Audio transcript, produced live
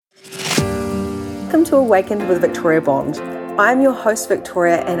Welcome to Awakened with Victoria Bond. I'm your host,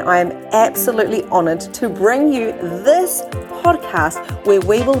 Victoria, and I am absolutely honored to bring you this podcast where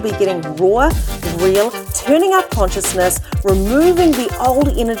we will be getting raw, real, turning up consciousness, removing the old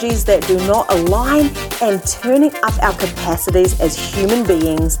energies that do not align, and turning up our capacities as human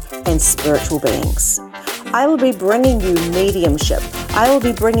beings and spiritual beings. I will be bringing you mediumship. I will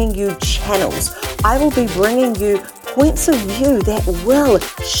be bringing you channels. I will be bringing you points of view that will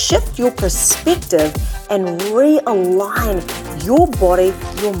shift your perspective and realign your body,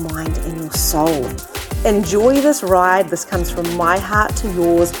 your mind, and your soul. Enjoy this ride. This comes from my heart to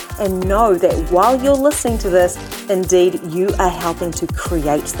yours, and know that while you're listening to this, indeed, you are helping to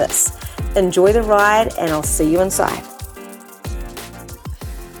create this. Enjoy the ride, and I'll see you inside.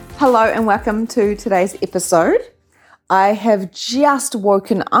 Hello, and welcome to today's episode. I have just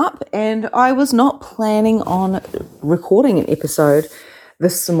woken up and I was not planning on recording an episode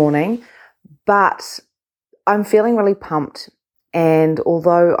this morning, but I'm feeling really pumped. And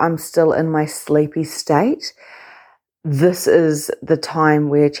although I'm still in my sleepy state, this is the time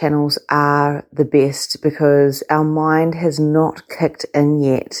where channels are the best because our mind has not kicked in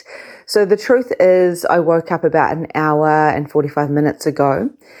yet. So the truth is, I woke up about an hour and 45 minutes ago,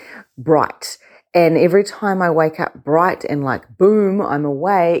 bright. And every time I wake up bright and like, boom, I'm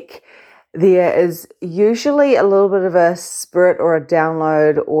awake, there is usually a little bit of a spirit or a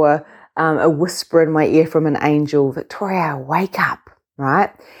download or a whisper in my ear from an angel, Victoria, wake up,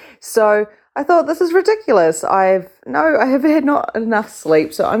 right? So I thought, this is ridiculous. I have had not enough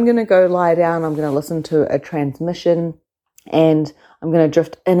sleep. So I'm going to go lie down. I'm going to listen to a transmission and I'm going to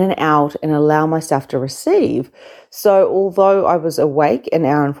drift in and out and allow myself to receive. So although I was awake an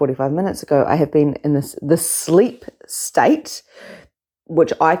hour and 45 minutes ago, I have been in this sleep state,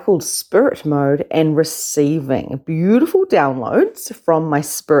 which I called spirit mode, and receiving beautiful downloads from my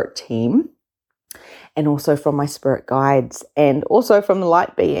spirit team and also from my spirit guides and also from the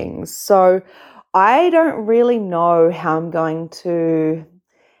light beings. So I don't really know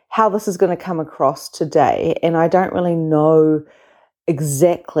how this is going to come across today, and I don't really know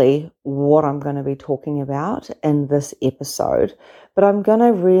exactly what I'm going to be talking about in this episode, but I'm going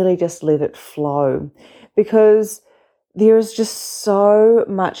to really just let it flow because there is just so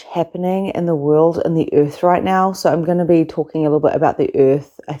much happening in the world and the earth right now. So I'm going to be talking a little bit about the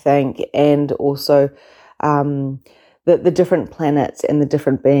earth, I think, and also the different planets and the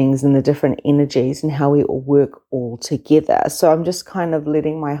different beings and the different energies and how we all work all together. So I'm just kind of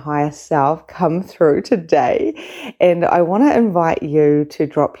letting my higher self come through today. And I want to invite you to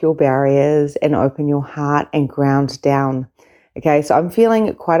drop your barriers and open your heart and ground down. Okay, so I'm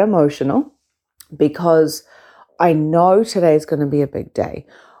feeling quite emotional because I know today is going to be a big day.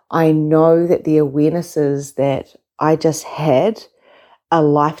 I know that the awarenesses that I just had are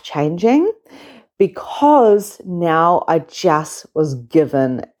life-changing, because now I just was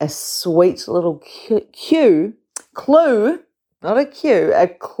given a sweet little clue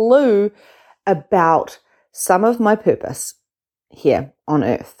about some of my purpose here on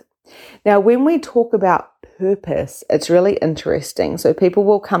earth. Now, when we talk about purpose, it's really interesting. So people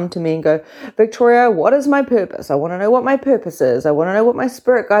will come to me and go, Victoria, what is my purpose? I want to know what my purpose is. I want to know what my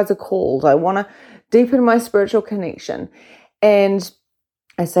spirit guides are called. I want to deepen my spiritual connection. And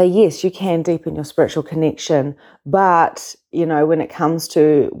I say, yes, you can deepen your spiritual connection, but, when it comes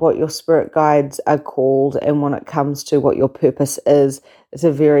to what your spirit guides are called and when it comes to what your purpose is, it's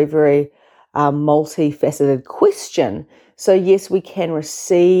a very, very multifaceted question. So yes, we can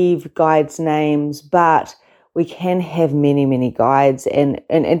receive guides' names, but we can have many, many guides, and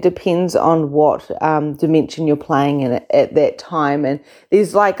it depends on what dimension you're playing in at that time. And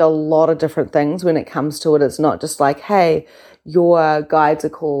there's like a lot of different things when it comes to it. It's not just like, hey, your guides are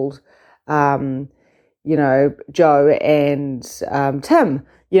called, Joe and Tim.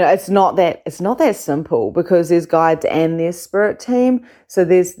 It's not that simple, because there's guides and there's spirit team. So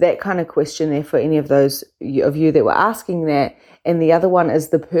there's that kind of question there for any of those of you that were asking that. And the other one is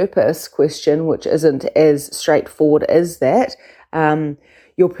the purpose question, which isn't as straightforward as that.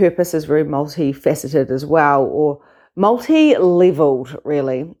 Your purpose is very multifaceted as well, or multi-leveled,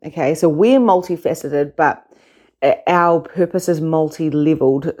 really. Okay, so we're multifaceted, but our purpose is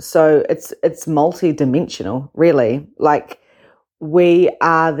multi-leveled. So it's multi-dimensional, really. Like, we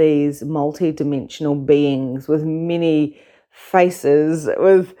are these multi-dimensional beings with many faces,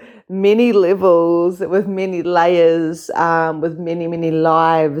 with many levels, with many layers, with many, many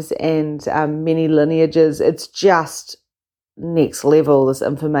lives and many lineages. It's just next level, this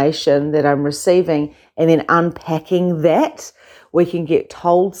information that I'm receiving, and then unpacking that, we can get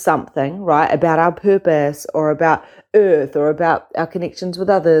told something, right, about our purpose or about earth or about our connections with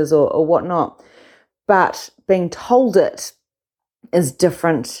others or whatnot. but being told it is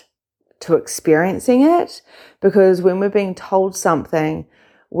different to experiencing it, because when we're being told something,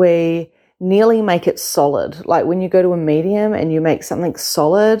 we nearly make it solid. Like when you go to a medium and you make something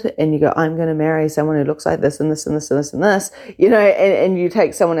solid and you go, I'm going to marry someone who looks like this and this and this and this and this, and you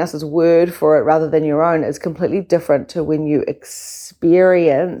take someone else's word for it rather than your own. It's completely different to when you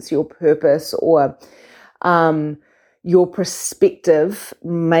experience your purpose, or your perspective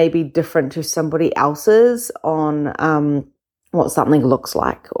may be different to somebody else's on what something looks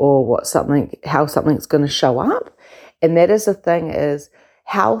like, or how something's going to show up. And that is the thing, is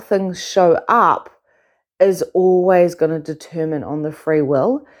how things show up is always going to determine on the free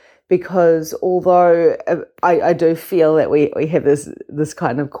will, because although I do feel that we have this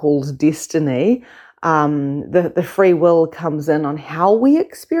kind of called destiny, the free will comes in on how we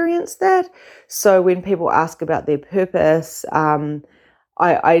experience that. So when people ask about their purpose,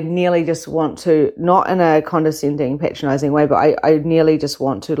 I nearly just want to, not in a condescending, patronizing way, but I nearly just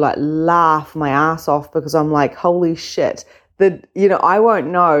want to like laugh my ass off, because I'm like, holy shit, I won't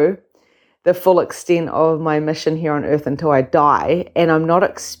know the full extent of my mission here on earth until I die. And I'm not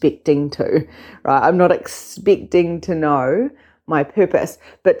expecting to, right? I'm not expecting to know my purpose.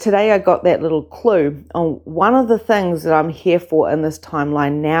 But today I got that little clue on one of the things that I'm here for in this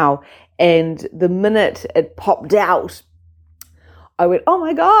timeline now. And the minute it popped out, I went, oh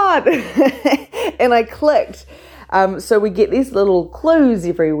my God, and I clicked. So we get these little clues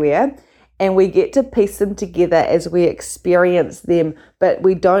everywhere, and we get to piece them together as we experience them, but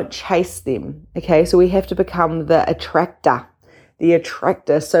we don't chase them, okay? So we have to become the attractor.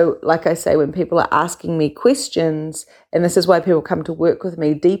 So like I say, when people are asking me questions, and this is why people come to work with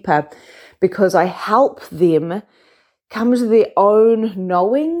me deeper, because I help them come to their own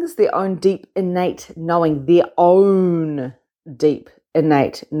knowings, their own deep innate knowing,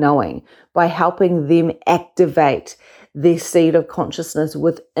 by helping them activate their seed of consciousness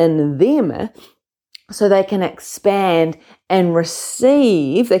within them, so they can expand and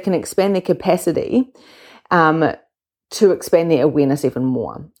receive, they can expand their capacity to expand their awareness even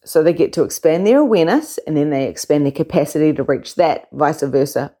more. So they get to expand their awareness, and then they expand their capacity to reach that, vice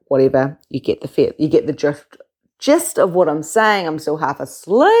versa, whatever. You get the gist of what I'm saying. I'm still half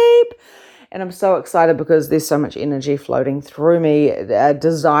asleep. And I'm so excited because there's so much energy floating through me,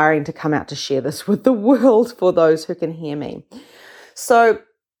 desiring to come out to share this with the world for those who can hear me. So,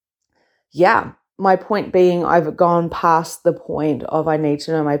 yeah, my point being, I've gone past the point of I need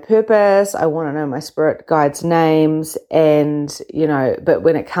to know my purpose. I want to know my spirit guides' names. And, but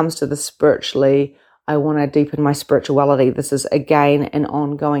when it comes to the spiritually, I want to deepen my spirituality. This is, again, an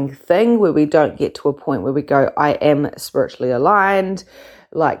ongoing thing where we don't get to a point where we go, I am spiritually aligned,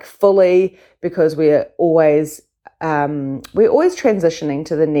 like fully, because we're always transitioning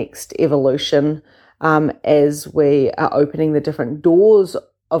to the next evolution as we are opening the different doors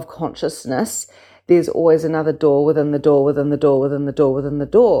of consciousness. There's always another door within the door, within the door, within the door, within the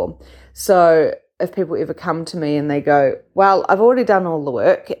door. So if people ever come to me and they go, well, I've already done all the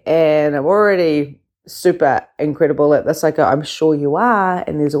work and I'm already super incredible at this, I go, I'm sure you are,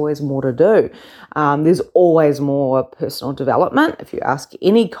 and there's always more to do. There's always more personal development. If you ask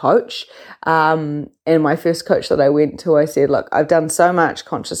any coach, and my first coach that I went to, I said, look, I've done so much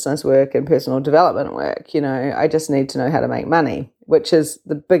consciousness work and personal development work, I just need to know how to make money, which is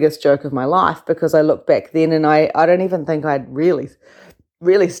the biggest joke of my life, because I look back then and I don't even think I'd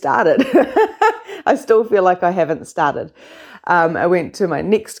really started. I still feel like I haven't started. I went to my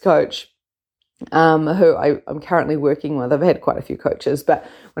next coach, who I'm currently working with. I've had quite a few coaches, but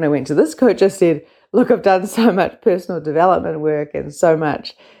when I went to this coach, I said, look, I've done so much personal development work and so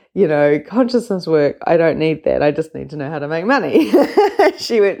much, consciousness work. I don't need that. I just need to know how to make money.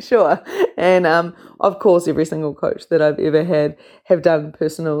 She went, sure. And, of course, every single coach that I've ever had have done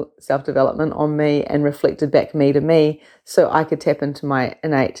personal self-development on me and reflected back me to me, so I could tap into my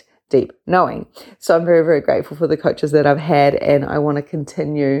innate deep knowing. So I'm very, very grateful for the coaches that I've had, and I want to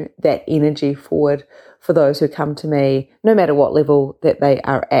continue that energy forward for those who come to me, no matter what level that they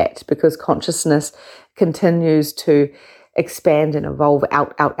are at, because consciousness continues to expand and evolve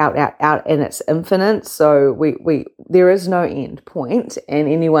out, and it's infinite. So there is no end point, and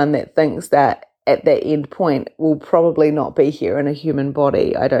anyone that thinks that at that end point will probably not be here in a human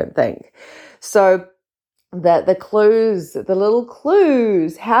body, I don't think. So the clues, the little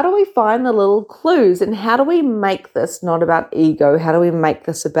clues, how do we find the little clues, and how do we make this not about ego? How do we make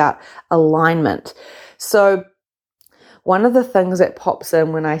this about alignment? So one of the things that pops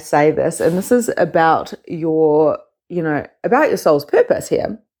in when I say this, and this is about your soul's purpose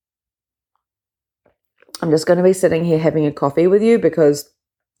here. I'm just going to be sitting here having a coffee with you because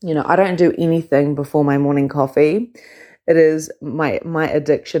I don't do anything before my morning coffee. It is my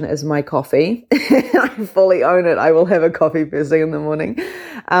addiction is my coffee. I fully own it. I will have a coffee first thing in the morning.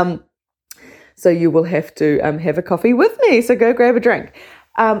 So you will have to have a coffee with me. So go grab a drink.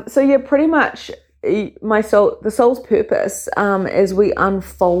 Pretty much the soul's purpose, as we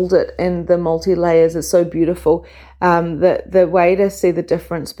unfold it in the multi-layers, is so beautiful. The way to see the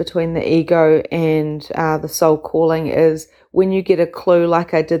difference between the ego and the soul calling is when you get a clue,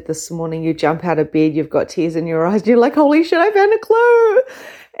 like I did this morning. You jump out of bed, you've got tears in your eyes, you're like, holy shit, I found a clue.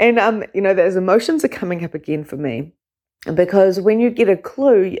 And those emotions are coming up again for me, because when you get a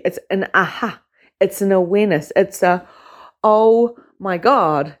clue, it's an aha, it's an awareness, it's a oh my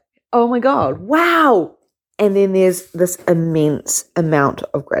god, wow. And then there's this immense amount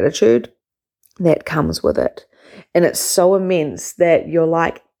of gratitude that comes with it. And it's so immense that you're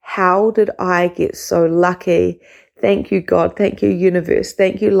like, how did I get so lucky? Thank you, God. Thank you, universe.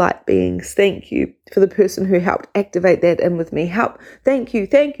 Thank you, light beings. Thank you for the person who helped activate that in with me. Thank you.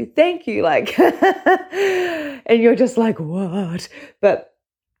 Like, and you're just like, what? But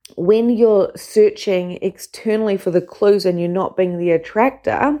when you're searching externally for the clues and you're not being the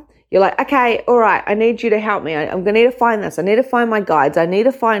attractor, you're like, okay, all right, I need you to help me. I'm going to need to find this. I need to find my guides. I need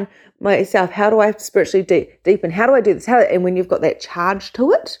to find myself. How do I spiritually deepen? How do I do this? And when you've got that charge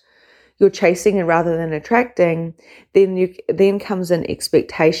to it, you're chasing and rather than attracting, then comes in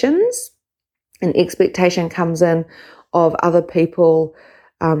expectations. And expectation comes in of other people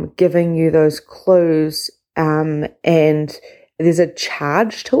giving you those clues, and there's a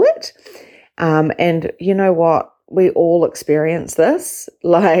charge to it. And you know what? We all experience this.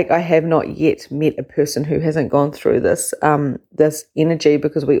 Like, I have not yet met a person who hasn't gone through this energy,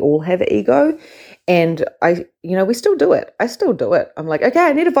 because we all have ego. And we still do it. I still do it. I'm like, okay,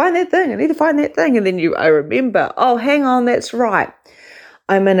 I need to find that thing. And then I remember, oh, hang on, that's right.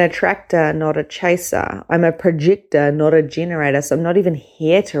 I'm an attractor, not a chaser. I'm a projector, not a generator. So I'm not even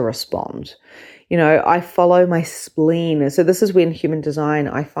here to respond. I follow my spleen. So this is when human design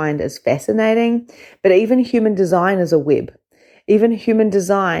I find is fascinating. But even human design is a web. Even human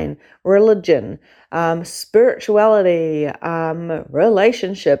design, religion, spirituality,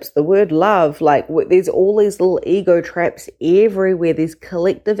 relationships, the word love, like there's all these little ego traps everywhere. There's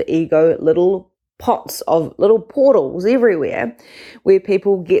collective ego, little pots of little portals everywhere where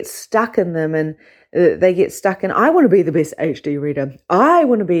people get stuck in them, and they get stuck in, I want to be the best HD reader. I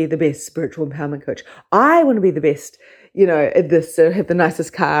want to be the best spiritual empowerment coach. I want to be the best, at this, or have the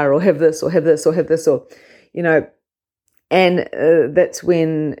nicest car, or have this, or have this, or have this, or, and that's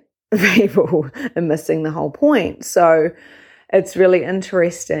when people are missing the whole point. So it's really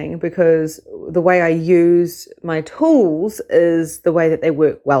interesting, because the way I use my tools is the way that they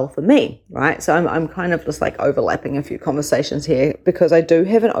work well for me, right? So I'm kind of just like overlapping a few conversations here, because I do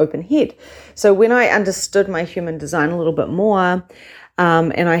have an open head. So when I understood my human design a little bit more,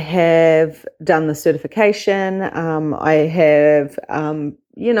 and I have done the certification, I have, done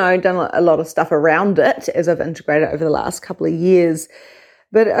a lot of stuff around it as I've integrated over the last couple of years.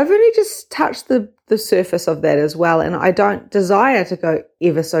 But I've really just touched the surface of that as well. And I don't desire to go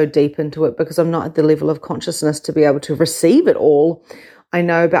ever so deep into it, because I'm not at the level of consciousness to be able to receive it all. I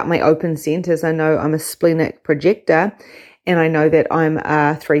know about my open centers. I know I'm a splenic projector, and I know that I'm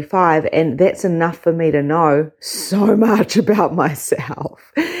a 3/5, and that's enough for me to know so much about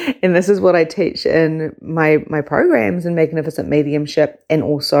myself. And this is what I teach in my programs in Magnificent Mediumship, and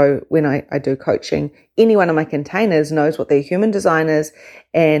also when I do coaching. Any one of my containers knows what their human design is,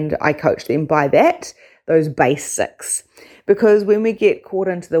 and I coach them by those basics. Because when we get caught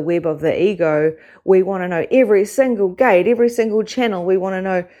into the web of the ego, we want to know every single gate, every single channel. We want to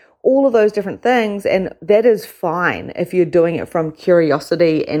know all of those different things, and that is fine if you're doing it from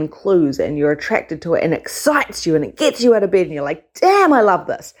curiosity and clues, and you're attracted to it and it excites you and it gets you out of bed and you're like, damn, I love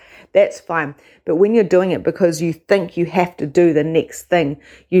this. That's fine. But when you're doing it because you think you have to do the next thing,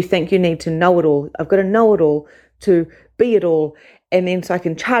 you think you need to know it all. I've got to know it all to be it all, and then so I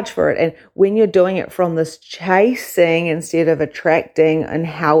can charge for it. And when you're doing it from this chasing instead of attracting and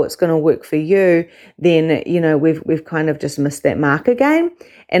how it's going to work for you, then, we've kind of just missed that mark again.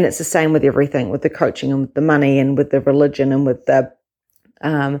 And it's the same with everything, with the coaching and with the money and with the religion and with the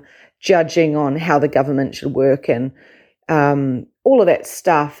judging on how the government should work and all of that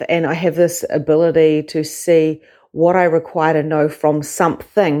stuff. And I have this ability to see what I require to know from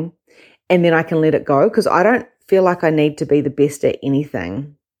something, and then I can let it go, because I don't feel like I need to be the best at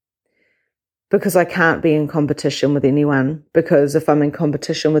anything, because I can't be in competition with anyone. Because if I'm in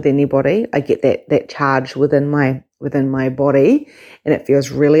competition with anybody, I get that charge within my body, and it feels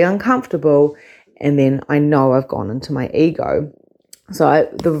really uncomfortable, and then I know I've gone into my ego. So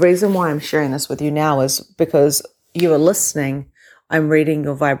the reason why I'm sharing this with you now is because you are listening. I'm reading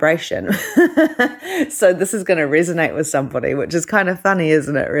your vibration. So this is going to resonate with somebody, which is kind of funny,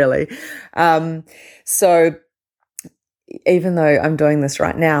 isn't it, really? So even though I'm doing this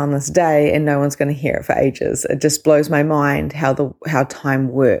right now on this day and no one's going to hear it for ages, it just blows my mind how time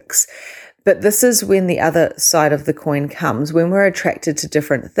works. But this is when the other side of the coin comes, when we're attracted to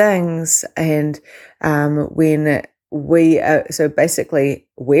different things, and when so basically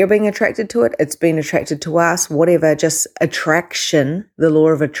we're being attracted to it, it's being attracted to us, whatever, just attraction, the law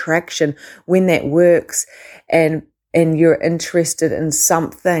of attraction, when that works and you're interested in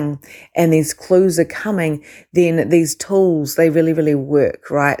something and these clues are coming, then these tools, they really, really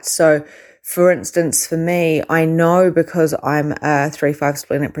work, right? So for instance, for me, I know because I'm a 3/5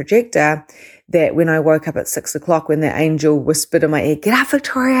 splenic projector that when I woke up at 6 o'clock, when the angel whispered in my ear, "Get up,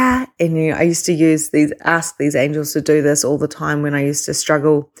 Victoria." And I used to ask these angels to do this all the time when I used to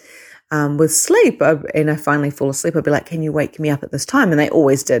struggle with sleep, and I finally fall asleep. I'd be like, "Can you wake me up at this time?" And they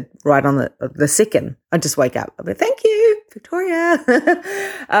always did, right on the second. I'd just wake up. I'd be, "Thank you, Victoria."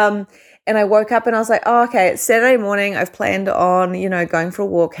 And I woke up and I was like, "Oh, okay, it's Saturday morning. I've planned on, going for a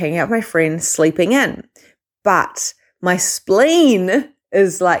walk, hanging out with my friend, sleeping in." But my spleen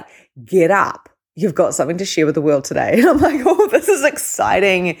is like, "Get up. You've got something to share with the world today." And I'm like, "Oh, this is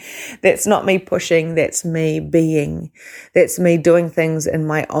exciting." That's not me pushing. That's me being. That's me doing things in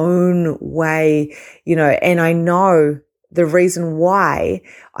my own way, and I know the reason why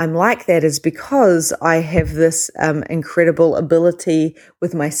I'm like that is because I have this incredible ability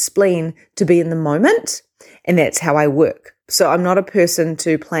with my spleen to be in the moment, and that's how I work. So I'm not a person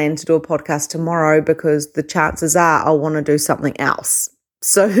to plan to do a podcast tomorrow because the chances are I'll want to do something else.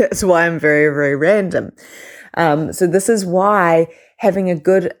 So that's why I'm very, very random. So this is why having a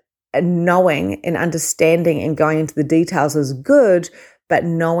good knowing and understanding and going into the details is good, but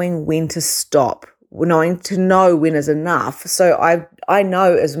knowing when to stop, knowing to know when is enough. So I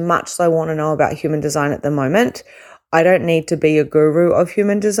know as much as I want to know about human design at the moment. I don't need to be a guru of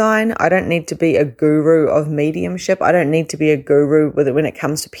human design. I don't need to be a guru of mediumship. I don't need to be a guru when it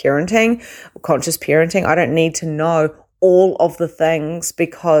comes to parenting, conscious parenting. I don't need to know all of the things,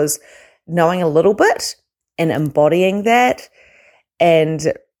 because knowing a little bit and embodying that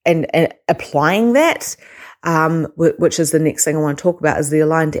and applying that, which is the next thing I want to talk about, is the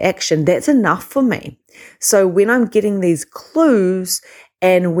aligned action. That's enough for me. So when I'm getting these clues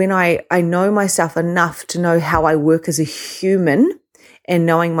and when I know myself enough to know how I work as a human and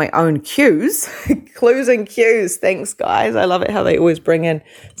knowing my own cues, clues and cues. Thanks, guys. I love it how they always bring in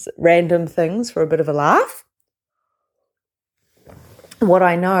random things for a bit of a laugh. What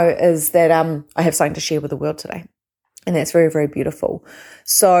I know is that I have something to share with the world today, and that's very, very beautiful.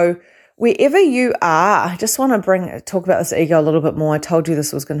 So wherever you are, I just want to talk about this ego a little bit more. I told you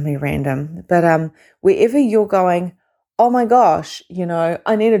this was going to be random, but wherever you're going, "Oh my gosh,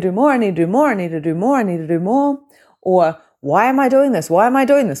 I need to do more, I need to do more, I need to do more, I need to do more," or "Why am I doing this? Why am I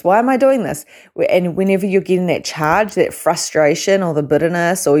doing this? Why am I doing this?" And whenever you're getting that charge, that frustration or the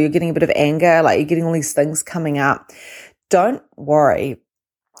bitterness, or you're getting a bit of anger, like you're getting all these things coming up, don't worry.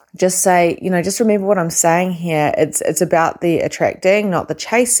 Just say, just remember what I'm saying here. It's about the attracting, not the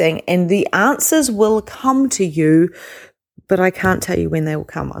chasing, and the answers will come to you, but I can't tell you when they will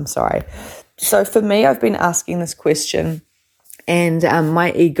come. I'm sorry. So for me, I've been asking this question, and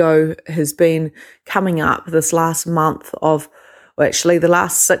my ego has been coming up this last month the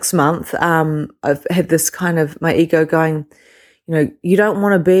last 6 months. I've had this kind of my ego going, you don't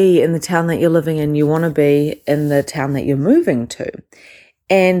want to be in the town that you're living in. You want to be in the town that you're moving to.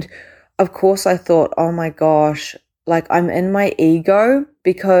 And of course I thought, oh my gosh, like I'm in my ego,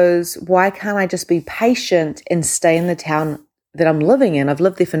 because why can't I just be patient and stay in the town that I'm living in? I've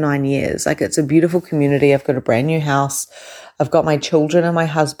lived there for 9 years. Like, it's a beautiful community. I've got a brand new house. I've got my children and my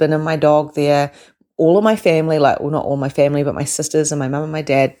husband and my dog there. All of my family, not all my family, but my sisters and my mum and my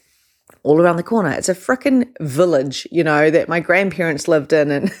dad, all around the corner. It's a freaking village, that my grandparents lived in,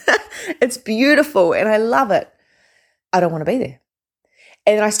 and it's beautiful and I love it. I don't want to be there.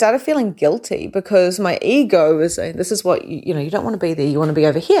 And then I started feeling guilty because my ego was saying, this is what, you don't want to be there. You want to be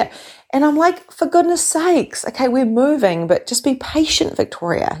over here. And I'm like, for goodness sakes, okay, we're moving, but just be patient,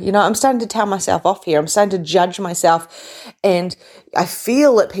 Victoria. I'm starting to tell myself off here. I'm starting to judge myself. And I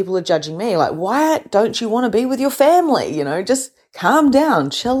feel that people are judging me. Like, why don't you want to be with your family? Just calm down,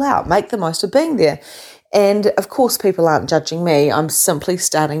 chill out, make the most of being there. And of course, people aren't judging me. I'm simply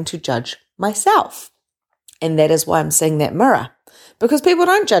starting to judge myself. And that is why I'm seeing that mirror. Because people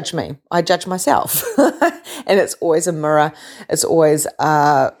don't judge me. I judge myself. And it's always a mirror. It's always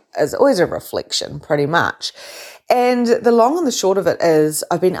a reflection, pretty much. And the long and the short of it is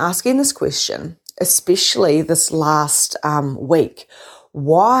I've been asking this question, especially this last week.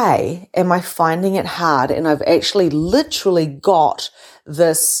 Why am I finding it hard? And I've actually literally got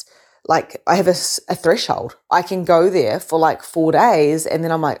this, like, I have a threshold. I can go there for like 4 days and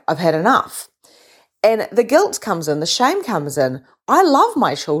then I'm like, I've had enough. And the guilt comes in, the shame comes in. I love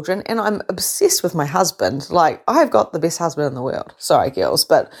my children and I'm obsessed with my husband. Like, I've got the best husband in the world. Sorry, girls,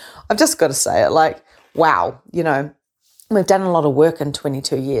 but I've just got to say it. Like, wow, you know, we've done a lot of work in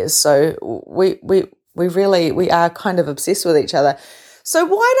 22 years. So we are kind of obsessed with each other. So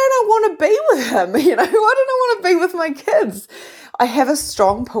why don't I want to be with him? You know, why don't I want to be with my kids? I have a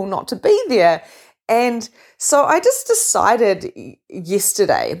strong pull not to be there. And so I just decided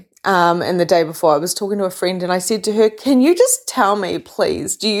yesterday, and the day before, I was talking to a friend and I said to her, can you just tell me,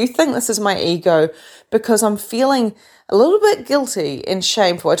 please, do you think this is my ego? Because I'm feeling a little bit guilty and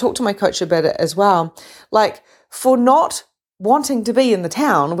shameful. I talked to my coach about it as well, like for not wanting to be in the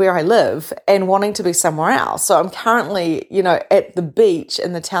town where I live and wanting to be somewhere else. So I'm currently, you know, at the beach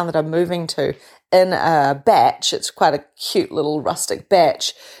in the town that I'm moving to in a batch. It's quite a cute little rustic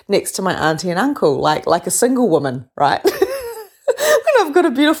batch next to my auntie and uncle, like a single woman, right? And I've got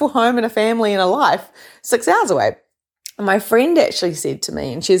a beautiful home and a family and a life 6 hours away. And my friend actually said to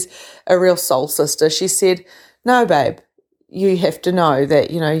me, and she's a real soul sister, she said, no, babe, you have to know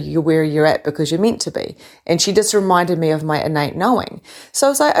that, you know, you're where you're at because you're meant to be. And she just reminded me of my innate knowing. So I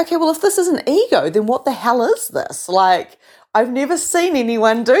was like, okay, well, if this is an ego, then what the hell is this? Like, I've never seen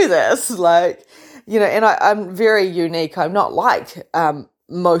anyone do this. Like, you know, and I'm very unique. I'm not like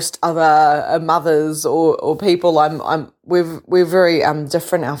most other mothers or people. We're very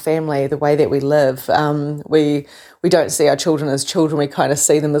different. Our family, the way that we live, we don't see our children as children. We kind of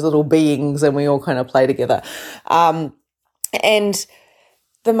see them as little beings, and we all kind of play together. And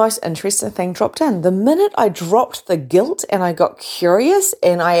the most interesting thing dropped in. The minute I dropped the guilt and I got curious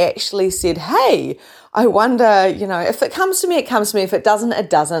and I actually said, hey, I wonder, you know, if it comes to me, it comes to me. If it doesn't, it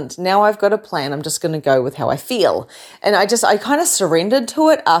doesn't. Now I've got a plan. I'm just going to go with how I feel. And I kind of surrendered to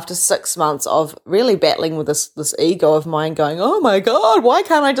it after 6 months of really battling with this ego of mine going, oh my God, why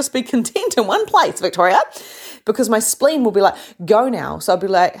can't I just be content in one place, Victoria? Because my spleen will be like, go now. So I'll be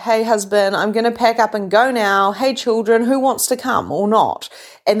like, hey, husband, I'm going to pack up and go now. Hey, children, who wants to come or not?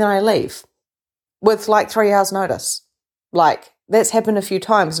 And then I leave with like 3 hours notice. Like, that's happened a few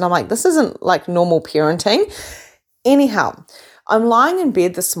times. And I'm like, this isn't like normal parenting. Anyhow, I'm lying in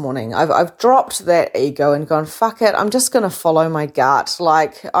bed this morning. I've dropped that ego and gone, fuck it. I'm just going to follow my gut.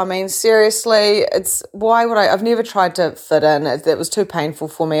 Like, I mean, seriously, why would I've never tried to fit in. It was too painful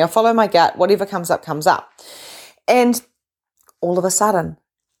for me. I follow my gut. Whatever comes up, comes up. And all of a sudden,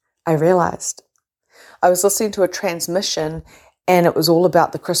 I realized I was listening to a transmission and it was all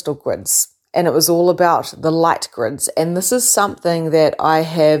about the crystal grids. And it was all about the light grids. And this is something that I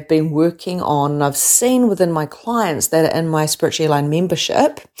have been working on. And I've seen within my clients that are in my Spiritually Aligned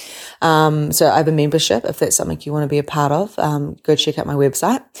membership. So I have a membership. If that's something you want to be a part of, go check out my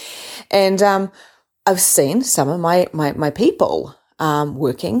website. And I've seen some of my people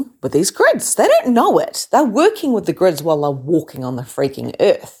working with these grids. They don't know it. They're working with the grids while they're walking on the freaking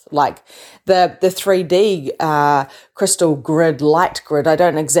earth. Like the 3D crystal grid, light grid, I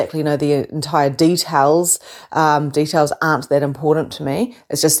don't exactly know the entire details. Details aren't that important to me.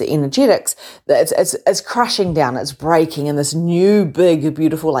 It's just the energetics. It's crushing down, it's breaking, and this new big,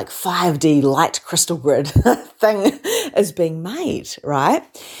 beautiful, like 5D light crystal grid thing is being made, right?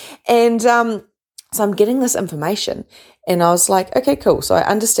 And so I'm getting this information and I was like, okay, cool. So I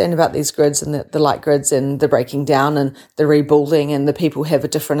understand about these grids and the light grids and the breaking down and the rebuilding, and the people have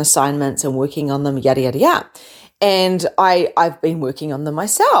different assignments and working on them, yada, yada, yada. And I've been working on them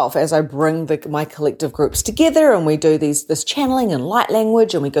myself as I bring my collective groups together, and we do this channeling and light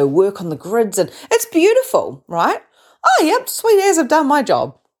language, and we go work on the grids, and it's beautiful, right? Oh, yep, sweet as, I've done my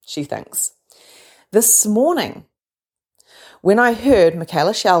job, she thinks. This morning, when I heard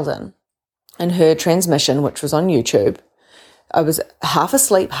Michaela Sheldon in her transmission, which was on YouTube, I was half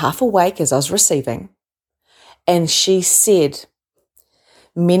asleep, half awake as I was receiving. And she said,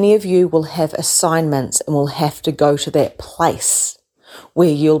 many of you will have assignments and will have to go to that place where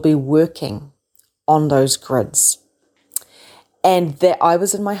you'll be working on those grids. And that I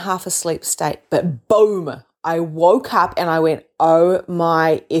was in my half asleep state, but boom, I woke up and I went, oh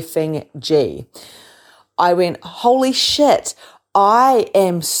my effing G. I went, holy shit. I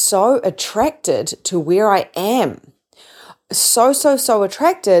am so attracted to where I am. So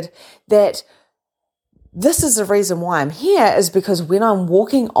attracted that this is the reason why I'm here, is because when I'm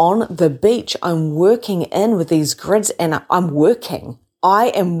walking on the beach, I'm working in with these grids and I'm working. I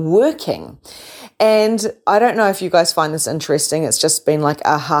am working. And I don't know if you guys find this interesting. It's just been like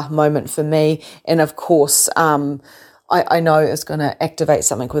a aha moment for me. And of course, I know it's going to activate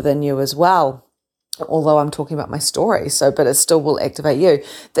something within you as well, although I'm talking about my story. But it still will activate you.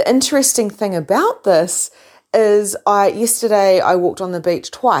 The interesting thing about this is yesterday I walked on the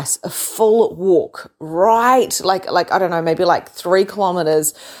beach twice, a full walk, right? Like I don't know, maybe like 3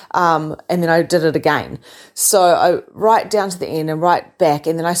 kilometers. And then I did it again. So I right down to the end and right back.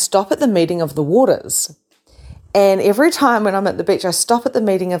 And then I stop at the meeting of the waters. And every time when I'm at the beach, I stop at the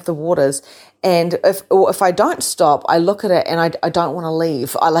meeting of the waters. And if I don't stop, I look at it and I don't want to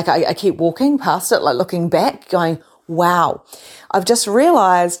leave. I keep walking past it, like looking back, going, wow, I've just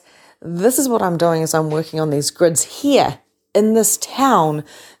realized this is what I'm doing is I'm working on these grids here in this town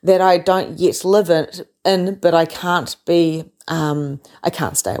that I don't yet live in, but I can't stay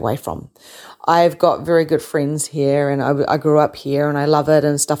away from. I've got very good friends here and I grew up here and I love it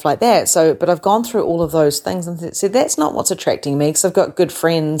and stuff like that. But I've gone through all of those things and said, that's not what's attracting me, because I've got good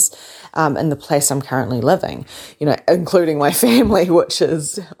friends in the place I'm currently living, including my family, which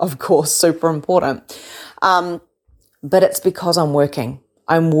is, of course, super important. But it's because I'm working.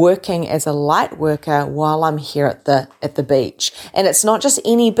 I'm working as a light worker while I'm here at the beach. And it's not just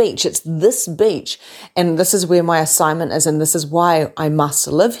any beach, it's this beach. And this is where my assignment is, and this is why I must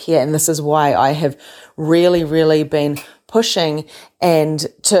live here. And this is why I have really, really been pushing, I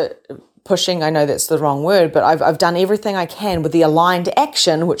know that's the wrong word, but I've done everything I can with the aligned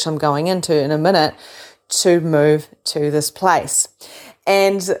action, which I'm going into in a minute, to move to this place.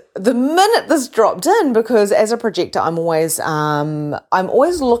 And the minute this dropped in, because as a projector, I'm always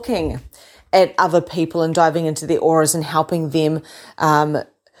looking at other people and diving into their auras and helping them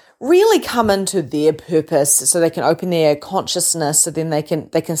really come into their purpose, so they can open their consciousness, so then they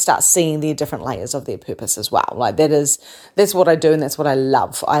can start seeing the different layers of their purpose as well. Like that's what I do, and that's what I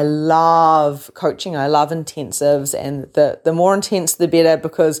love. I love coaching. I love intensives, and the more intense, the better,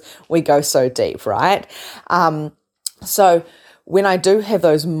 because we go so deep, right? So when I do have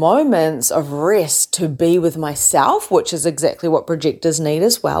those moments of rest to be with myself, which is exactly what projectors need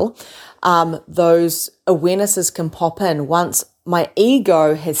as well, those awarenesses can pop in once my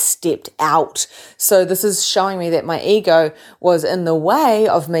ego has stepped out. So this is showing me that my ego was in the way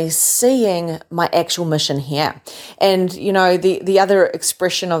of me seeing my actual mission here. And, the other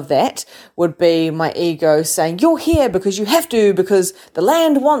expression of that would be my ego saying, you're here because you have to, because the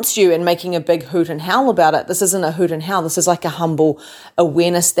land wants you, and making a big hoot and howl about it. This isn't a hoot and howl. This is like a humble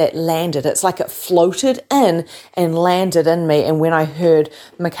awareness that landed. It's like it floated in and landed in me. And when I heard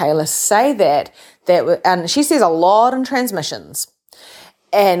Michaela say that, and she says a lot in transmissions.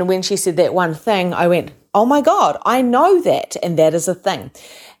 And when she said that one thing, I went, oh my God, I know that. And that is a thing.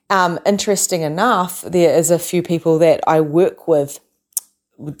 Interesting enough, there is a few people that I work with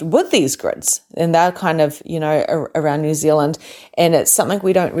these grids, and they're kind of, around New Zealand, and it's something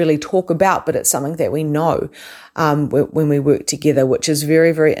we don't really talk about, but it's something that we know when we work together, which is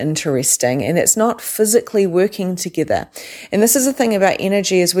very, very interesting. And it's not physically working together. And this is the thing about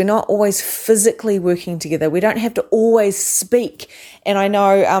energy, is we're not always physically working together. We don't have to always speak. And I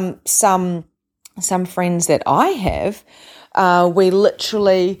know some friends that I have, we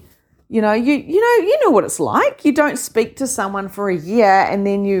literally, you know what it's like. You don't speak to someone for a year, and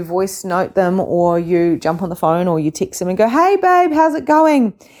then you voice note them, or you jump on the phone, or you text them and go, hey babe, how's it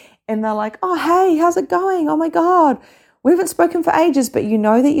going? And they're like, oh, hey, how's it going? Oh my God, we haven't spoken for ages, but you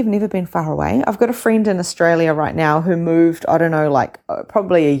know that you've never been far away. I've got a friend in Australia right now who moved, I don't know,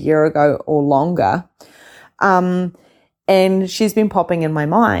 probably a year ago or longer. And she's been popping in my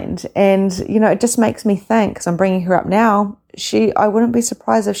mind. And, it just makes me think, because I'm bringing her up now, I wouldn't be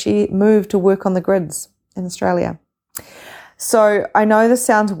surprised if she moved to work on the grids in Australia. So I know this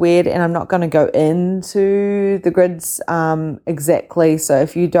sounds weird, and I'm not going to go into the grids exactly. So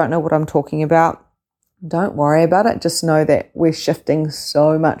if you don't know what I'm talking about, don't worry about it. Just know that we're shifting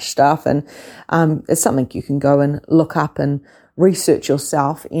so much stuff, and it's something you can go and look up and research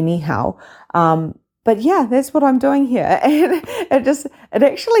yourself anyhow. But yeah, that's what I'm doing here. And it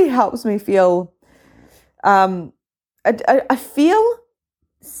actually helps me feel, I feel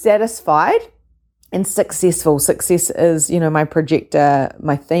satisfied and successful. Success is, my projector,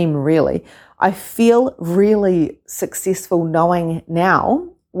 my theme really. I feel really successful knowing now,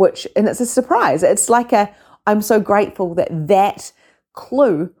 and it's a surprise. It's like I'm so grateful that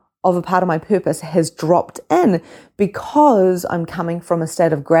clue of a part of my purpose has dropped in, because I'm coming from a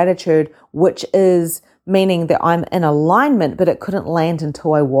state of gratitude, which is meaning that I'm in alignment, but it couldn't land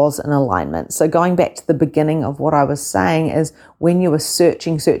until I was in alignment. So going back to the beginning of what I was saying is when you were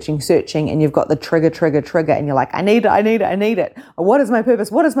searching, and you've got the trigger, and you're like, I need it. What is my purpose?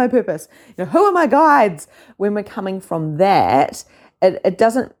 Who are my guides? When we're coming from that,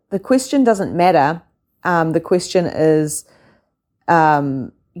 the question doesn't matter. The question is,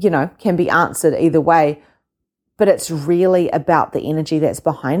 can be answered either way, but it's really about the energy that's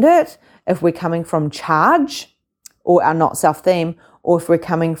behind it. If we're coming from charge or our not self theme, or if we're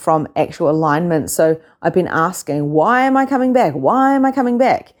coming from actual alignment. So I've been asking, why am I coming back?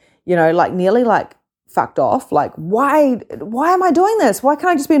 Nearly fucked off. Like, why am I doing this? Why can't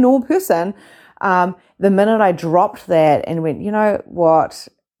I just be a normal person? The minute I dropped that and went, you know what?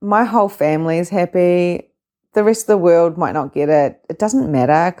 My whole family is happy. The rest of the world might not get it. It doesn't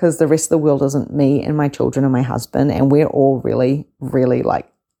matter because the rest of the world isn't me and my children and my husband, and we're all really, really like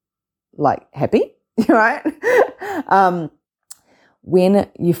happy, right? When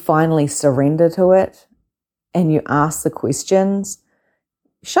you finally surrender to it and you ask the questions,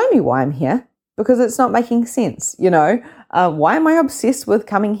 show me why I'm here, because it's not making sense. Why am I obsessed with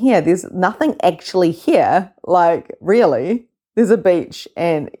coming here? There's nothing actually here. Like, really, there's a beach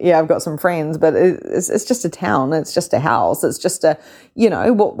and I've got some friends, but it's just a town. It's just a house. It's just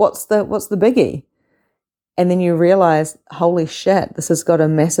what's the biggie? And then you realize, holy shit, this has got a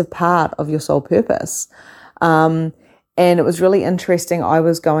massive part of your soul purpose. And it was really interesting. My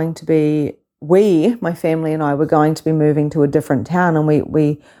family and I were going to be moving to a different town, and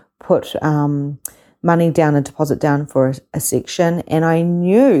we put money down, a deposit down for a section. And I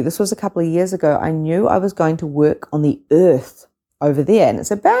knew, this was a couple of years ago, I knew I was going to work on the earth over there. And it's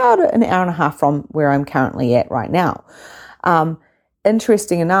about an hour and a half from where I'm currently at right now.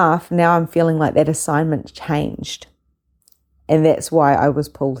 Interesting enough, now I'm feeling like that assignment changed. And that's why I was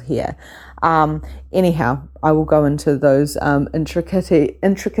pulled here. Anyhow, I will go into those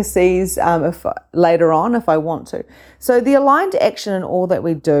intricacies later on if I want to. So the aligned action in all that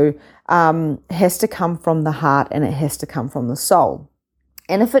we do has to come from the heart, and it has to come from the soul.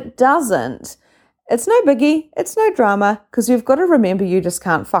 And if it doesn't, it's no biggie, it's no drama, because you've got to remember you just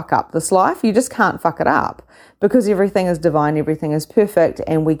can't fuck up this life. You just can't fuck it up, because everything is divine, everything is perfect,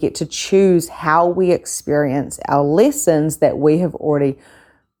 and we get to choose how we experience our lessons that we have already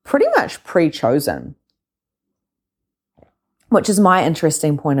pretty much pre-chosen, which is my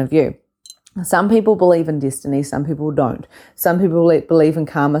interesting point of view. Some people believe in destiny, some people don't. Some people believe in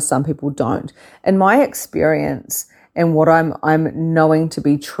karma, some people don't. In my experience, and what I'm knowing to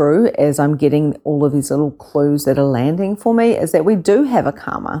be true as I'm getting all of these little clues that are landing for me, is that we do have a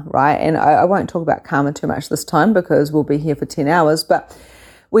karma, right? And I won't talk about karma too much this time because we'll be here for 10 hours, but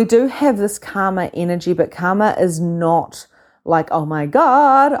we do have this karma energy, but karma is not like, oh my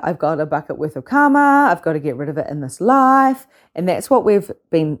God, I've got a bucket worth of karma, I've got to get rid of it in this life. And that's what we've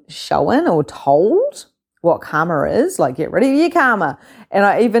been shown or told what karma is, like, get rid of your karma. And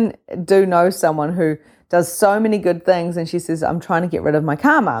I even do know someone who does so many good things, and she says, I'm trying to get rid of my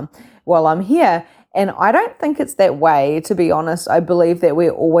karma while I'm here. And I don't think it's that way, to be honest. I believe that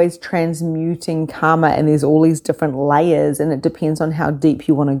we're always transmuting karma, and there's all these different layers, and it depends on how deep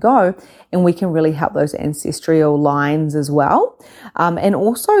you want to go. And we can really help those ancestral lines as well. And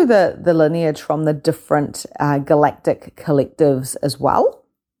also the lineage from the different galactic collectives as well.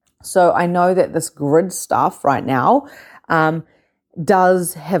 So I know that this grid stuff right now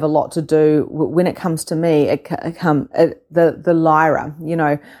does have a lot to do when it comes to me. The Lyra,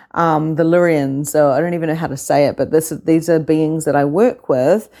 the Lyrians, or I don't even know how to say it, but these are beings that I work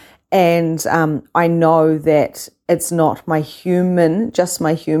with, and I know that it's not just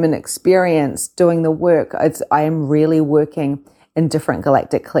my human experience doing the work. I am really working in different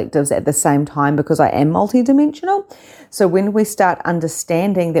galactic collectives at the same time, because I am multidimensional. So when we start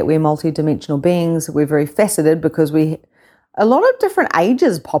understanding that we're multidimensional beings, we're very faceted, because a lot of different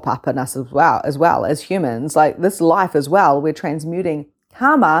ages pop up in us as well as humans. Like this life as well, we're transmuting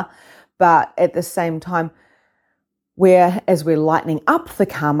karma, but at the same time, as we're lightening up the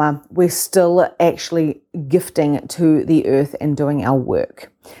karma, we're still actually gifting to the earth and doing our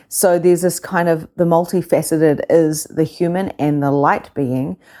work. So there's this kind of, the multifaceted is the human and the light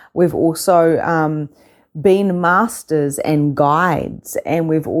being. We've also been masters and guides, and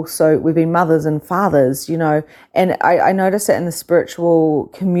we've been mothers and fathers, and I notice it in the spiritual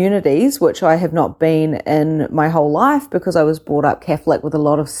communities, which I have not been in my whole life, because I was brought up Catholic with a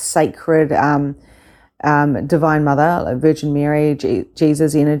lot of sacred Divine Mother, like Virgin Mary,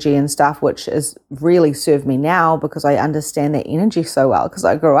 Jesus energy and stuff, which has really served me now, because I understand that energy so well because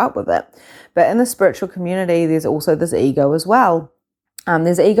I grew up with it. But in the spiritual community, there's also this ego as well.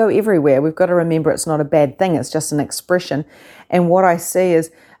 There's ego everywhere. We've got to remember it's not a bad thing. It's just an expression. And what I see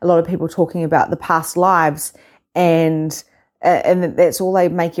is a lot of people talking about the past lives, and that's all they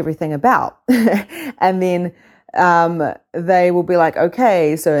make everything about. And then they will be like,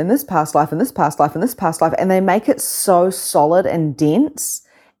 okay, so in this past life, in this past life, in this past life, and they make it so solid and dense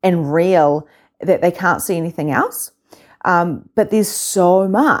and real that they can't see anything else. But there's so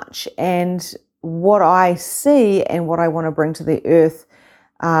much. And what I see and what I want to bring to the earth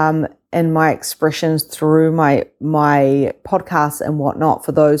in my expressions through my podcasts and whatnot,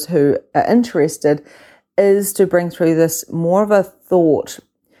 for those who are interested, is to bring through this more of a thought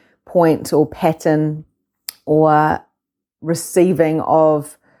point or pattern or receiving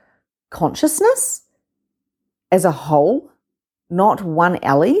of consciousness as a whole, not one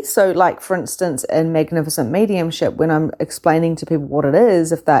alley. So like, for instance, in Magnificent Mediumship, when I'm explaining to people what it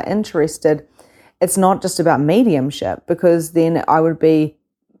is, if they're interested, it's not just about mediumship, because then I would be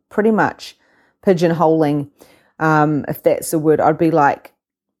pretty much pigeonholing, if that's the word. I'd be like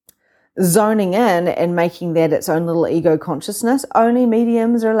zoning in and making that its own little ego consciousness. Only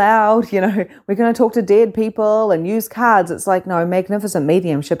mediums are allowed, we're going to talk to dead people and use cards. It's like, no, Magnificent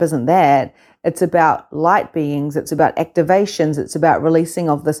Mediumship isn't that. It's about light beings. It's about activations. It's about releasing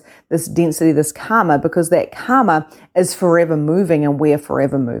of this density, this karma, because that karma is forever moving, and we're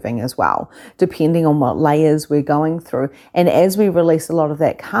forever moving as well, depending on what layers we're going through. And as we release a lot of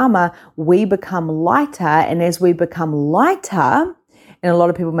that karma, we become lighter. And as we become lighter, and a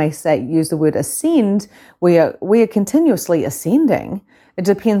lot of people may use the word ascend, we are continuously ascending. It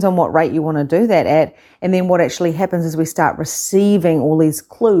depends on what rate you want to do that at. And then what actually happens is we start receiving all these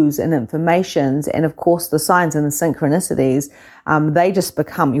clues and informations, and of course the signs and the synchronicities, they just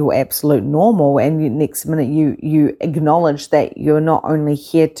become your absolute normal. And next minute you acknowledge that you're not only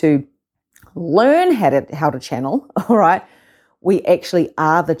here to learn how to channel, all right, we actually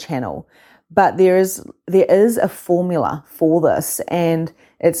are the channel. But there is a formula for this, and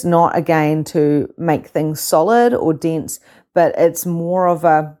it's not, again, to make things solid or dense, but it's more of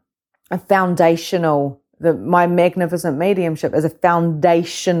a foundational. My Magnificent Mediumship is a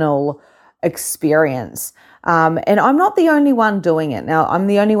foundational experience. And I'm not the only one doing it. Now, I'm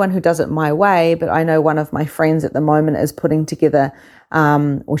the only one who does it my way, but I know one of my friends at the moment is putting together,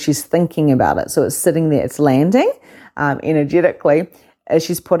 or she's thinking about it. So it's sitting there, it's landing energetically.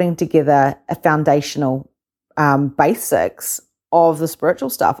 She's putting together a foundational basics of the spiritual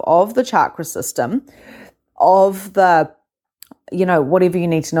stuff, of the chakra system, of the, whatever you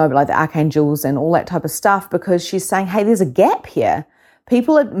need to know, like the archangels and all that type of stuff, because she's saying, hey, there's a gap here.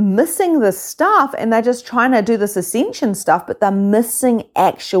 People are missing this stuff, and they're just trying to do this ascension stuff, but they're missing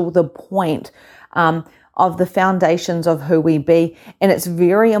the point of the foundations of who we be. And it's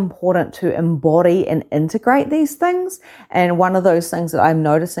very important to embody and integrate these things. And one of those things that I'm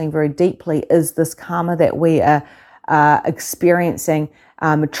noticing very deeply is this karma that we are experiencing,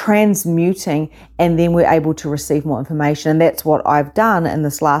 transmuting, and then we're able to receive more information. And that's what I've done in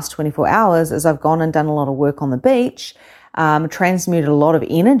this last 24 hours is I've gone and done a lot of work on the beach, transmuted a lot of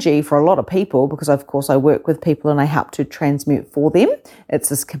energy for a lot of people, because of course I work with people and I help to transmute for them. It's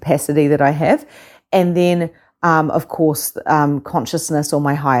this capacity that I have. And then, of course, consciousness, or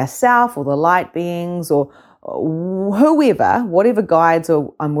my higher self, or the light beings, or whoever, whatever guides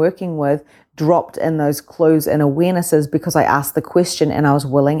I'm working with, dropped in those clues and awarenesses because I asked the question and I was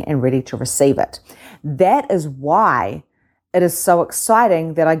willing and ready to receive it. That is why it is so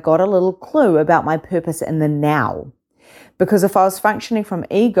exciting that I got a little clue about my purpose in the now. Because if I was functioning from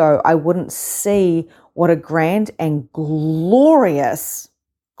ego, I wouldn't see what a grand and glorious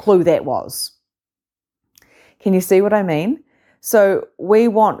clue that was. Can you see what I mean? So we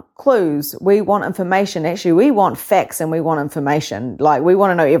want clues, we want information. Actually, we want facts and we want information. Like, we want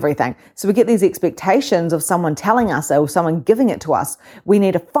to know everything. So we get these expectations of someone telling us or someone giving it to us. We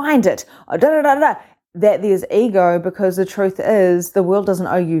need to find it. That there's ego, because the truth is the world doesn't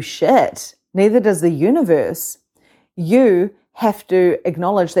owe you shit. Neither does the universe. You have to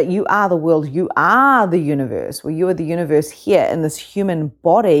acknowledge that you are the world, you are the universe. Well, you are the universe here in this human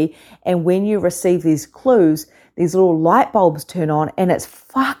body. And when you receive these clues, these little light bulbs turn on, and it's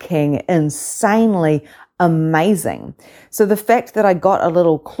fucking insanely amazing. So the fact that I got a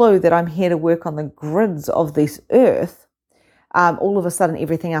little clue that I'm here to work on the grids of this earth, all of a sudden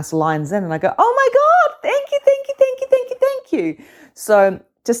everything else lines in, and I go, oh my God, thank you, thank you, thank you, thank you, thank you. So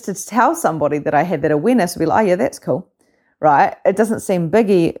just to tell somebody that I had that awareness, would be like, oh yeah, that's cool. Right? It doesn't seem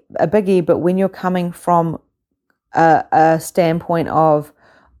a biggie, but when you're coming from a standpoint of,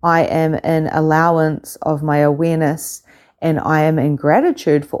 I am in allowance of my awareness and I am in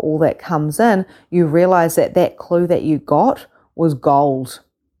gratitude for all that comes in, you realize that that clue that you got was gold.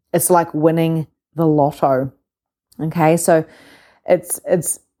 It's like winning the lotto. Okay, so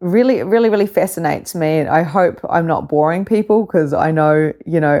it's really, really, really fascinates me. And I hope I'm not boring people, because I know,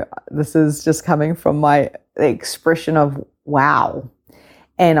 this is just coming from the expression of wow.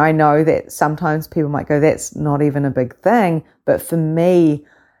 And I know that sometimes people might go, that's not even a big thing. But for me,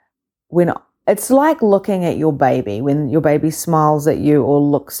 it's like looking at your baby, when your baby smiles at you or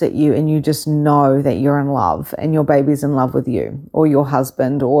looks at you and you just know that you're in love and your baby's in love with you or your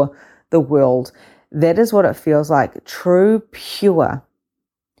husband or the world. That is what it feels like. True, pure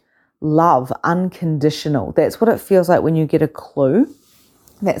love, unconditional. That's what it feels like when you get a clue.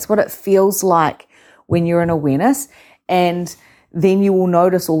 That's what it feels like when you're in awareness. And then you will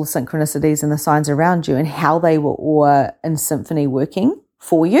notice all the synchronicities and the signs around you and how they were all in symphony working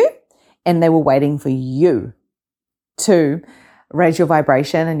for you. And they were waiting for you to raise your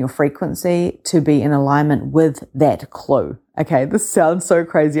vibration and your frequency to be in alignment with that clue. Okay, this sounds so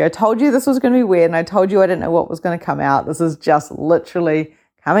crazy. I told you this was going to be weird, and I told you I didn't know what was going to come out. This is just literally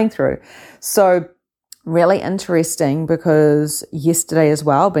coming through. So really interesting, because yesterday as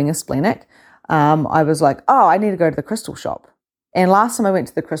well, being a splenic, I was like, oh, I need to go to the crystal shop. And last time I went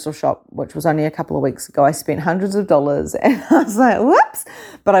to the crystal shop, which was only a couple of weeks ago, I spent hundreds of dollars, and I was like, whoops.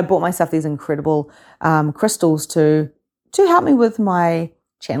 But I bought myself these incredible crystals to help me with my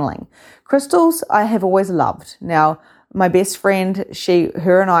channeling. Crystals I have always loved. Now, my best friend,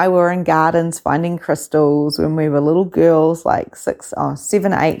 her and I were in gardens finding crystals when we were little girls, like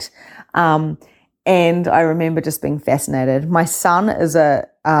 7, 8. And I remember just being fascinated. My son is a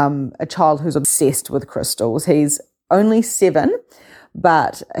child who's obsessed with crystals. He's only 7,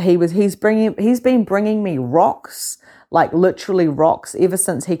 but he's been bringing me rocks, like literally rocks, ever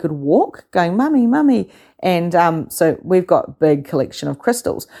since he could walk, going, mummy, mummy. And so we've got a big collection of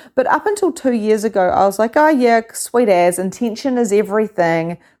crystals. But up until 2 years ago, I was like, oh yeah, sweet as, intention is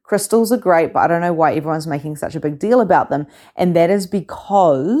everything. Crystals are great, but I don't know why everyone's making such a big deal about them. And that is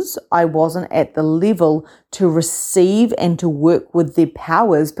because I wasn't at the level to receive and to work with their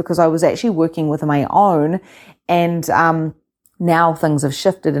powers, because I was actually working with my own. And now things have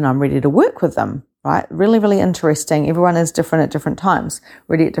shifted and I'm ready to work with them, right? Really, really interesting. Everyone is different at different times,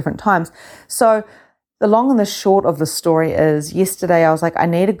 ready at different times. So the long and the short of the story is, yesterday I was like, I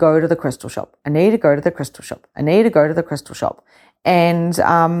need to go to the crystal shop. I need to go to the crystal shop. I need to go to the crystal shop. And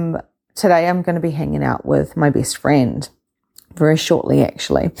today I'm going to be hanging out with my best friend very shortly,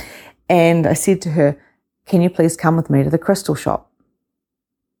 actually. And I said to her, can you please come with me to the crystal shop?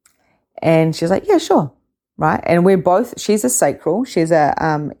 And she's like, yeah, sure. Right. And she's a sacral. She's a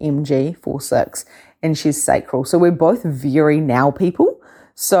MG 46 and she's sacral. So we're both very now people.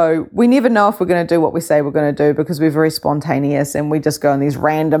 So we never know if we're going to do what we say we're going to do, because we're very spontaneous and we just go on these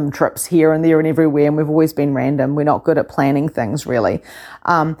random trips here and there and everywhere. And we've always been random. We're not good at planning things really.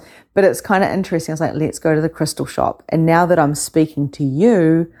 But it's kind of interesting. I was like, let's go to the crystal shop. And now that I'm speaking to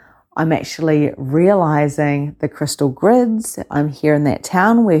you, I'm actually realizing the crystal grids. I'm here in that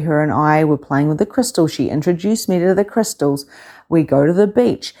town where her and I were playing with the crystals. She introduced me to the crystals. We go to the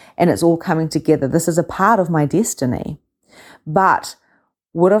beach and it's all coming together. This is a part of my destiny. But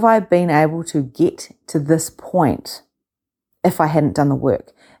would have I been able to get to this point if I hadn't done the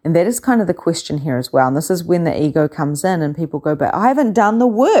work? And that is kind of the question here as well. And this is when the ego comes in and people go, but I haven't done the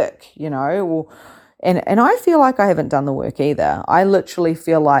work, And I feel like I haven't done the work either. I literally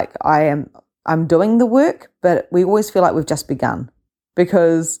feel like I'm doing the work, but we always feel like we've just begun.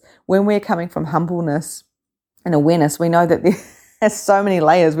 Because when we're coming from humbleness and awareness, we know that there's so many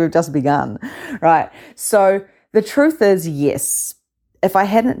layers, we've just begun, right? So the truth is, yes, if I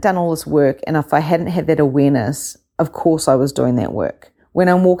hadn't done all this work and if I hadn't had that awareness, of course I was doing that work. When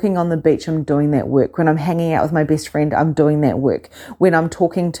I'm walking on the beach, I'm doing that work. When I'm hanging out with my best friend, I'm doing that work. When I'm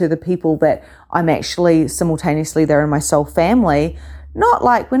talking to the people that I'm actually simultaneously, they're in my soul family, not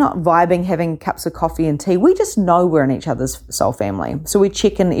like we're not vibing, having cups of coffee and tea. We just know we're in each other's soul family. So we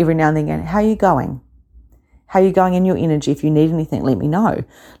check in every now and then going, how are you going? How are you going in your energy? If you need anything, let me know.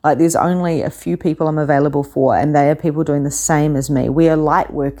 Like there's only a few people I'm available for, and they are people doing the same as me. We are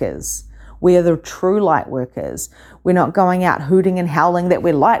light workers. We are the true light workers. We're not going out hooting and howling that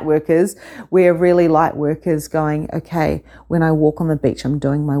we're light workers. We're really light workers going, okay, when I walk on the beach, I'm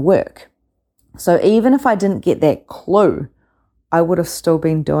doing my work. So even if I didn't get that clue, I would have still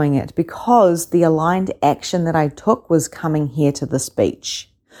been doing it, because the aligned action that I took was coming here to this beach,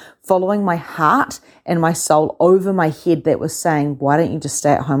 following my heart and my soul over my head that was saying, why don't you just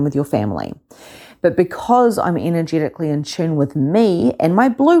stay at home with your family? But because I'm energetically in tune with me and my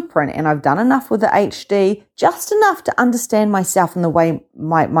blueprint, and I've done enough with the HD, just enough to understand myself and the way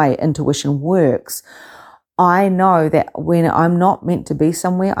my intuition works, I know that when I'm not meant to be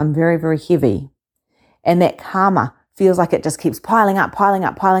somewhere, I'm very, very heavy. And that karma feels like it just keeps piling up. But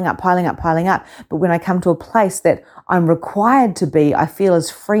when I come to a place that I'm required to be, I feel as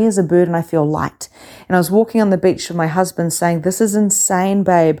free as a bird and I feel light. And I was walking on the beach with my husband saying, this is insane,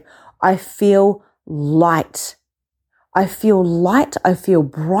 babe. I feel light. I feel light. I feel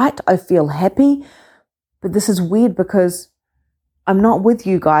bright. I feel happy. But this is weird because I'm not with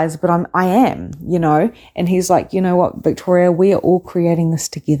you guys, but I am, And he's like, you know what, Victoria, we are all creating this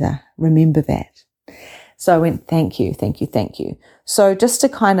together. Remember that. So I went, thank you. So just to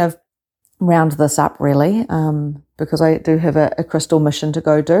kind of round this up really, because I do have a crystal mission to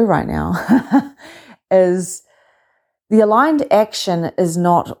go do right now, is the aligned action is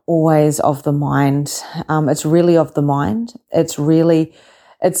not always of the mind. It's really of the mind. It's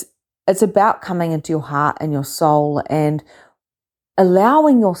about coming into your heart and your soul and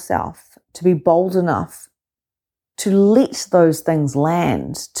allowing yourself to be bold enough to let those things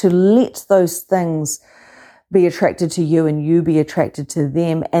land, to let those things be attracted to you and you be attracted to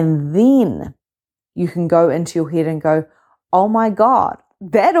them. And then you can go into your head and go, oh my God,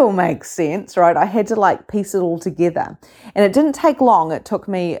 that all makes sense, right? I had to piece it all together. And it didn't take long. It took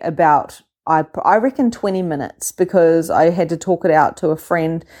me about, I reckon 20 minutes because I had to talk it out to a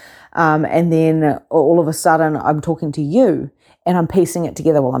friend. And then all of a sudden I'm talking to you and I'm piecing it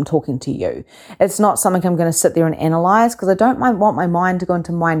together while I'm talking to you. It's not something I'm going to sit there and analyze because I don't want my mind to go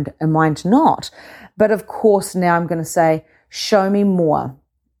into mind and mind not. But of course, now I'm going to say, show me more.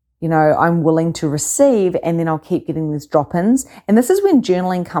 I'm willing to receive, and then I'll keep getting these drop-ins. And this is when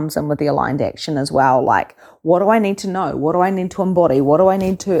journaling comes in with the aligned action as well. What do I need to know? What do I need to embody? What do I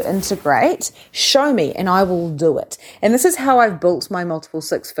need to integrate? Show me, and I will do it. And this is how I've built my multiple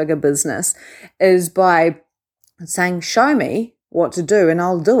six-figure business, is by saying, show me what to do, and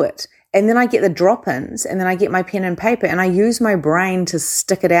I'll do it. And then I get the drop-ins, and then I get my pen and paper, and I use my brain to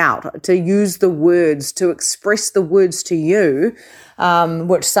stick it out, to use the words, to express the words to you,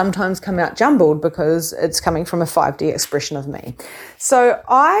 which sometimes come out jumbled because it's coming from a 5D expression of me. So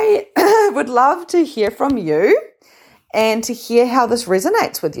I would love to hear from you and to hear how this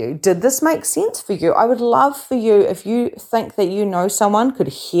resonates with you. Did this make sense for you? I would love for you, if you think that you know someone could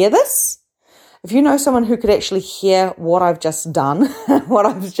hear this, if you know someone who could actually hear what I've just done, what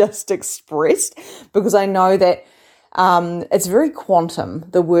I've just expressed, because I know that it's very quantum.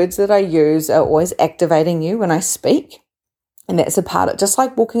 The words that I use are always activating you when I speak. And that's a part of it. Just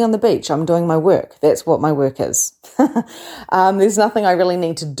like walking on the beach, I'm doing my work. That's what my work is. There's nothing I really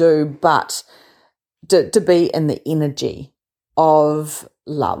need to do but to be in the energy of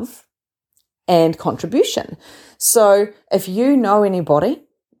love and contribution. So if you know anybody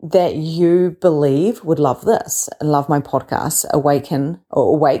that you believe would love this and love my podcast,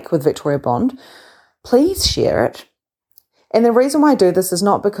 Awake with Victoria Bond, please share it. And the reason why I do this is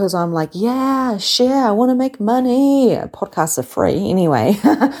not because I'm yeah, share, I want to make money. Podcasts are free anyway.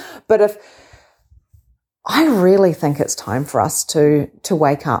 But if I really think it's time for us to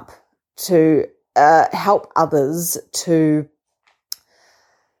wake up, to help others to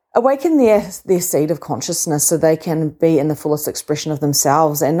awaken their seed of consciousness so they can be in the fullest expression of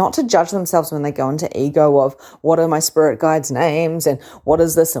themselves and not to judge themselves when they go into ego of what are my spirit guides' names and what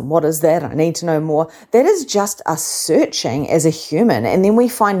is this and what is that? I need to know more. That is just us searching as a human. And then we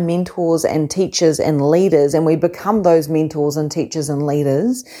find mentors and teachers and leaders and we become those mentors and teachers and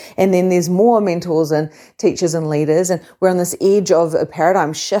leaders. And then there's more mentors and teachers and leaders. And we're on this edge of a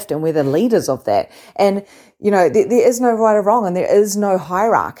paradigm shift and we're the leaders of that. And there is no right or wrong and there is no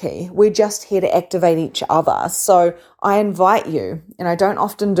hierarchy. We're just here to activate each other. So I invite you, and I don't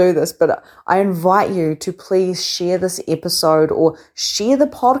often do this, but I invite you to please share this episode or share the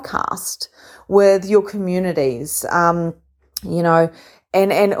podcast with your communities, and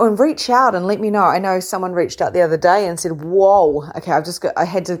reach out and let me know. I know someone reached out the other day and said, whoa, okay, I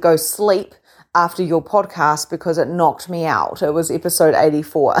had to go sleep after your podcast because it knocked me out. It was episode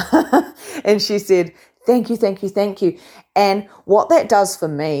 84. And she said, thank you. And what that does for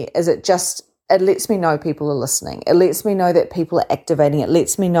me is it lets me know people are listening. It lets me know that people are activating. It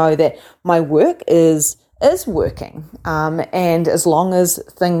lets me know that my work is working. And as long as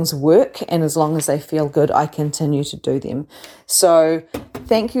things work and as long as they feel good, I continue to do them. So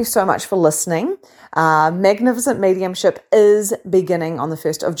thank you so much for listening. Magnificent Mediumship is beginning on the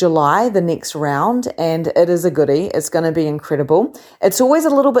 1st of July, the next round, and it is a goodie. It's going to be incredible. It's always a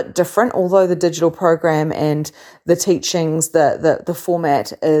little bit different, although the digital program and the teachings, the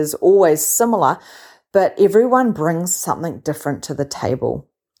format is always similar, but everyone brings something different to the table.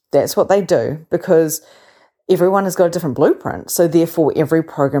 That's what they do, because everyone has got a different blueprint. So therefore every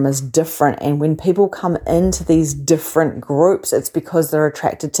program is different. And when people come into these different groups, it's because they're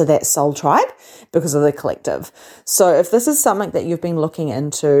attracted to that soul tribe because of the collective. So if this is something that you've been looking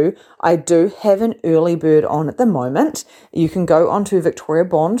into, I do have an early bird on at the moment. You can go onto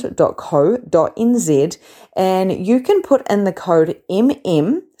victoriabond.co.nz and you can put in the code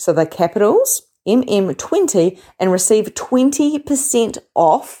MM, so the capitals, MM20, and receive 20%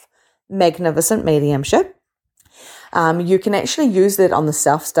 off Magnificent Mediumship. You can actually use that on the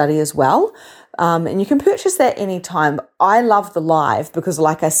self-study as well. And you can purchase that anytime. I love the live because,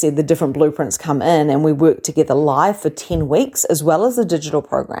 like I said, the different blueprints come in and we work together live for 10 weeks as well as the digital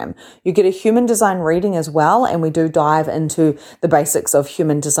program. You get a human design reading as well, and we do dive into the basics of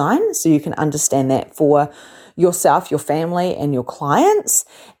human design so you can understand that for yourself, your family, and your clients.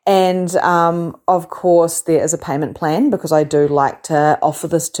 And of course, there is a payment plan because I do like to offer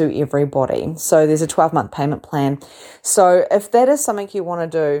this to everybody. So there's a 12-month payment plan. So if that is something you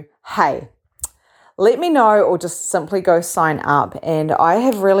want to do, hey, let me know, or just simply go sign up. And I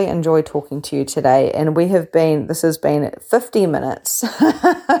have really enjoyed talking to you today. And this has been 50 minutes.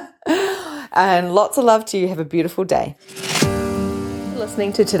 And lots of love to you. Have a beautiful day.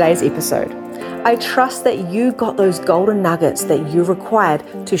 Listening to today's episode. I trust that you got those golden nuggets that you required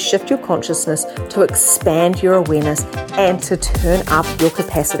to shift your consciousness, to expand your awareness, and to turn up your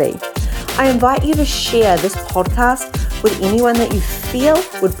capacity. I invite you to share this podcast with anyone that you feel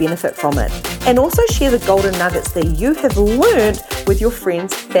would benefit from it. And also share the golden nuggets that you have learned with your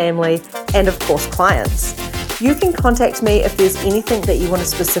friends, family, and of course, clients. You can contact me if there's anything that you want to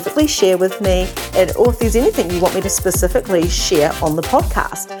specifically share with me, or if there's anything you want me to specifically share on the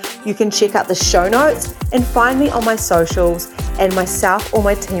podcast. You can check out the show notes and find me on my socials, and myself or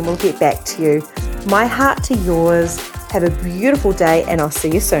my team will get back to you. My heart to yours. Have a beautiful day, and I'll see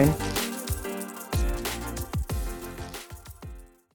you soon.